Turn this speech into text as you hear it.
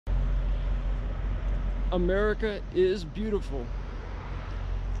America is beautiful.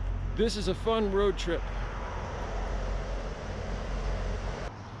 This is a fun road trip.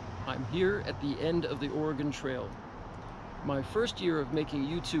 I'm here at the end of the Oregon Trail. My first year of making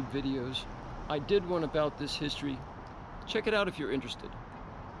YouTube videos, I did one about this history. Check it out if you're interested.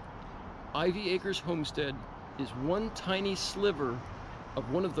 Ivy Acres Homestead is one tiny sliver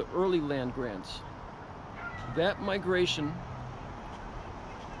of one of the early land grants. That migration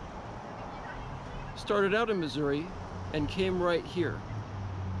started out in Missouri and came right here.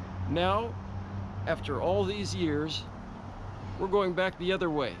 Now, after all these years, we're going back the other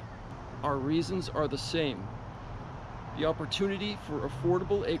way. Our reasons are the same. The opportunity for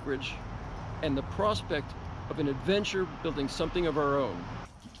affordable acreage and the prospect of an adventure building something of our own.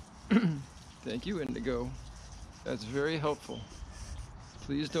 Thank you, Indigo. That's very helpful.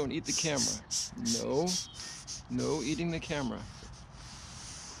 Please don't eat the camera. No eating the camera.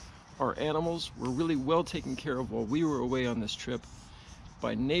 Our animals were really well taken care of while we were away on this trip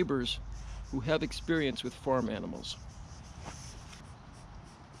by neighbors who have experience with farm animals.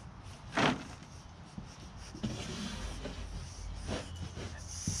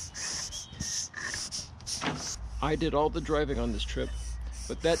 I did all the driving on this trip,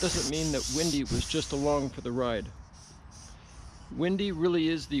 but that doesn't mean that Wendy was just along for the ride. Wendy really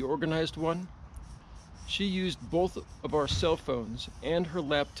is the organized one. She used both of our cell phones and her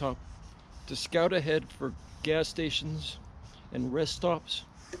laptop to scout ahead for gas stations and rest stops,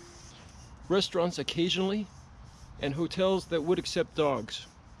 restaurants occasionally, and hotels that would accept dogs.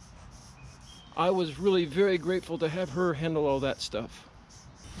 I was really very grateful to have her handle all that stuff.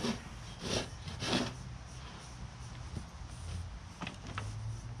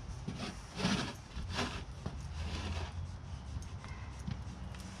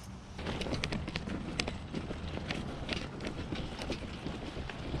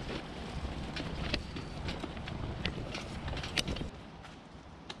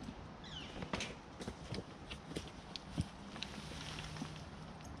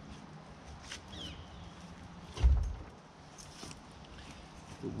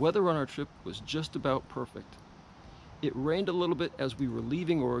 The weather on our trip was just about perfect. It rained a little bit as we were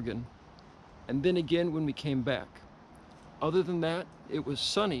leaving Oregon, and then again when we came back. Other than that, it was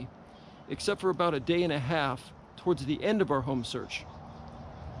sunny, except for about a day and a half towards the end of our home search.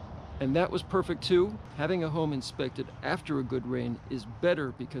 And that was perfect too. Having a home inspected after a good rain is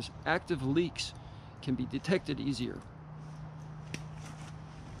better because active leaks can be detected easier.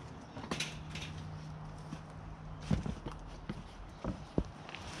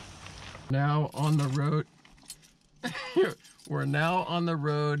 Now on the road, we're now on the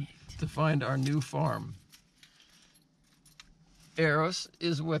road to find our new farm. Eros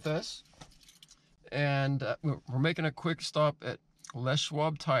is with us, and we're making a quick stop at Les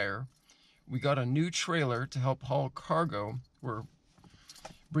Schwab Tire. We got a new trailer to help haul cargo. We're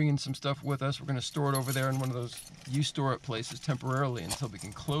bringing some stuff with us. We're going to store it over there in one of those you store it places temporarily until we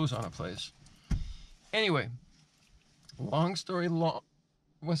can close on a place. Anyway, long story long.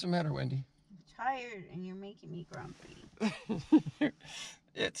 What's the matter, Wendy? I'm tired and you're making me grumpy.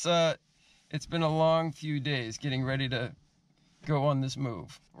 It's been a long few days getting ready to go on this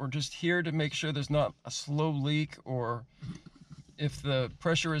move. We're just here to make sure there's not a slow leak, or if the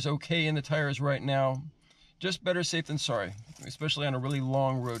pressure is okay in the tires right now. Just better safe than sorry, especially on a really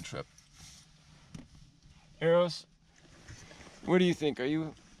long road trip. Eros, what do you think? Are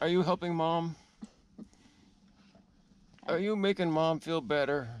you helping Mom? Are you making Mom feel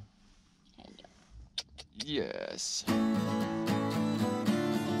better? Yes.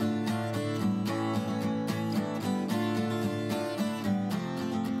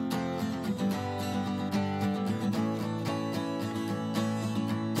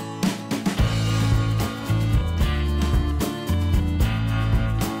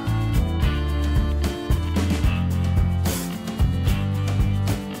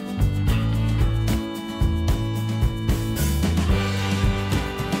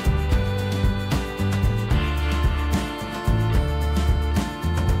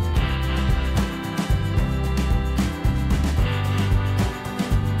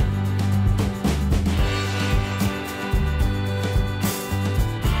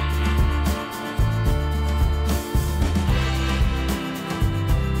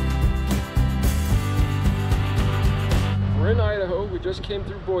 Just came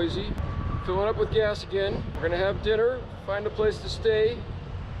through Boise, filling up with gas again. We're gonna have dinner, find a place to stay,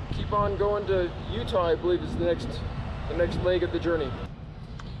 keep on going to Utah, I believe is the next leg of the journey.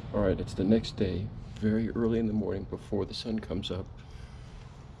 All right, it's the next day, very early in the morning before the sun comes up.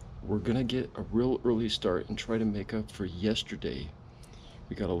 We're gonna get a real early start and try to make up for yesterday.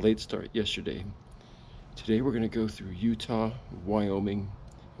 We got a late start yesterday. Today we're going to go through Utah, Wyoming,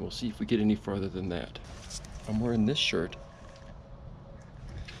 and we'll see if we get any farther than that. I'm wearing this shirt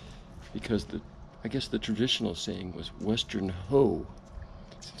because I guess the traditional saying was Western Ho.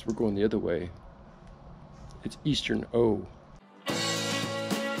 Since we're going the other way, it's Eastern O.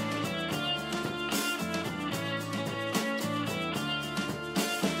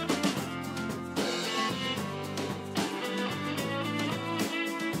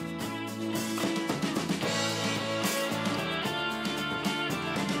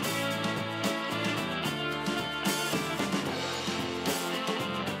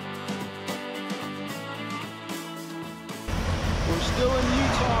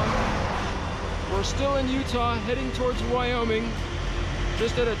 We're still in Utah, heading towards Wyoming,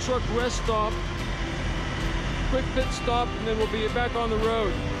 just at a truck rest stop. Quick pit stop, and then we'll be back on the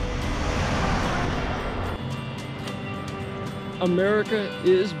road. America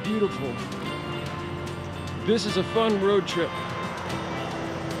is beautiful. This is a fun road trip.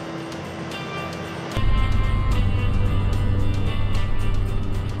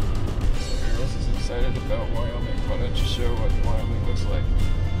 Somebody else is excited about Wyoming. Why don't you show what Wyoming looks like?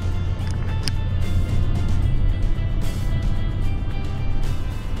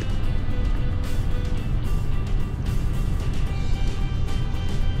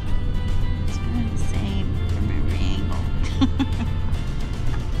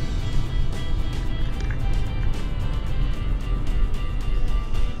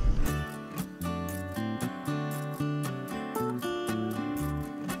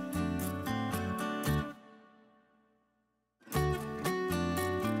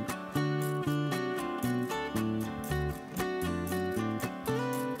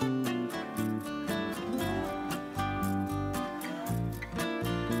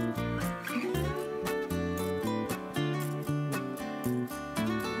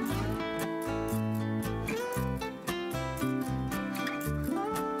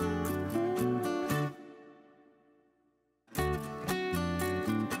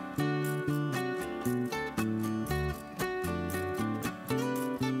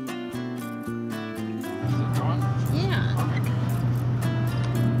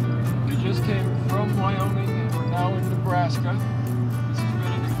 Wyoming, and we're now in Nebraska. This has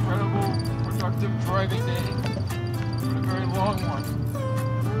been an incredible, productive driving day, but a very long one.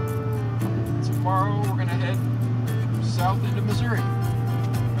 Tomorrow we're going to head south into Missouri.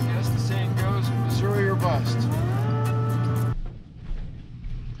 I guess the saying goes, Missouri or bust.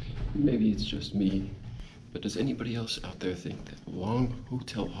 Maybe it's just me, but does anybody else out there think that long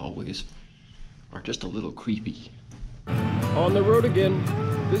hotel hallways are just a little creepy? On the road again.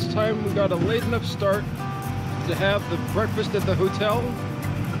 This time we got a late enough start to have the breakfast at the hotel.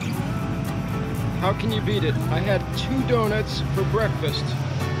 How can you beat it? I had 2 donuts for breakfast,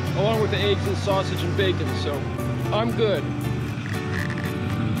 along with the eggs and sausage and bacon, so I'm good.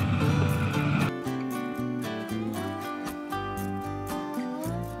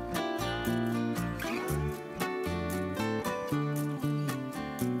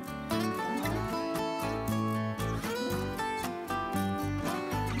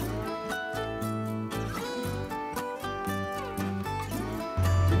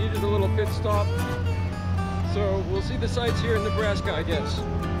 A little pit stop, so we'll see the sights here in Nebraska, I guess.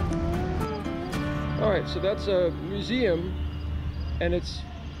 Alright, so that's a museum, and it's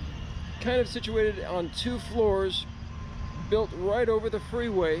kind of situated on 2 floors, built right over the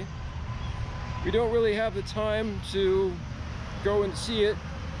freeway. We don't really have the time to go and see it,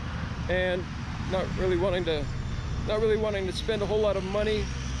 and not really wanting to spend a whole lot of money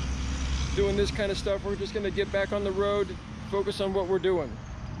doing this kind of stuff. We're just going to get back on the road, focus on what we're doing.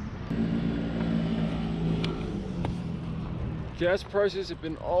 Gas prices have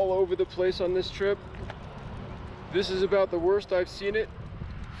been all over the place on this trip. This is about the worst I've seen it.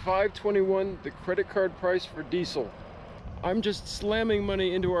 $5.21, the credit card price for diesel. I'm just slamming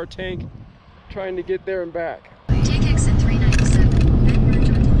money into our tank, trying to get there and back. Take exit 397, then merge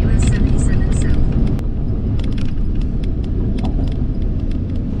onto US 77 South.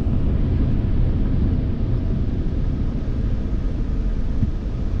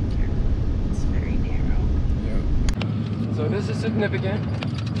 It's very narrow. Yeah. So this is significant.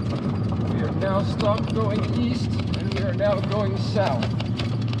 We are now stopped going east, and we are now going south.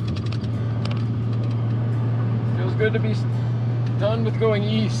 Feels good to be done with going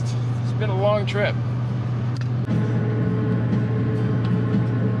east. It's been a long trip.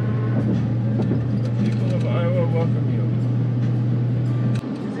 People of Iowa welcome you.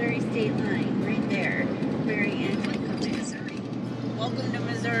 Missouri state line, right there. Very end. Welcome to Missouri. Welcome to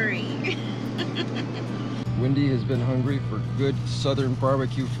Missouri. Wendy has been hungry for good southern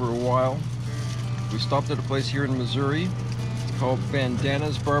barbecue for a while. We stopped at a place here in Missouri called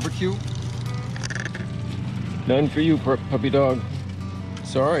Bandana's Barbecue. None for you, puppy dog.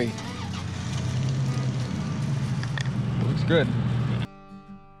 Sorry. Looks good.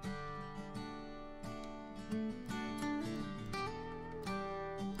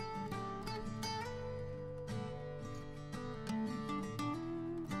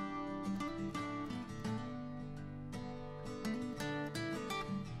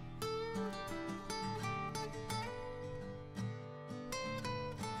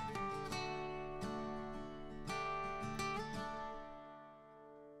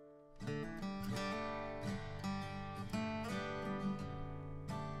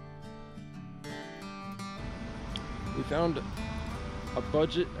 We found a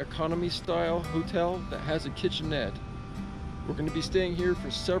budget economy style hotel that has a kitchenette. We're going to be staying here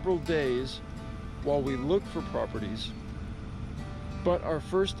for several days while we look for properties. But our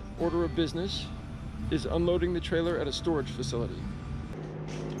first order of business is unloading the trailer at a storage facility.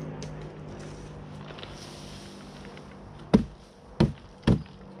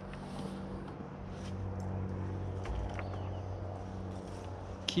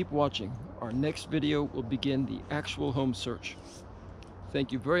 Keep watching. Our next video will begin the actual home search.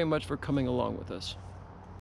 Thank you very much for coming along with us.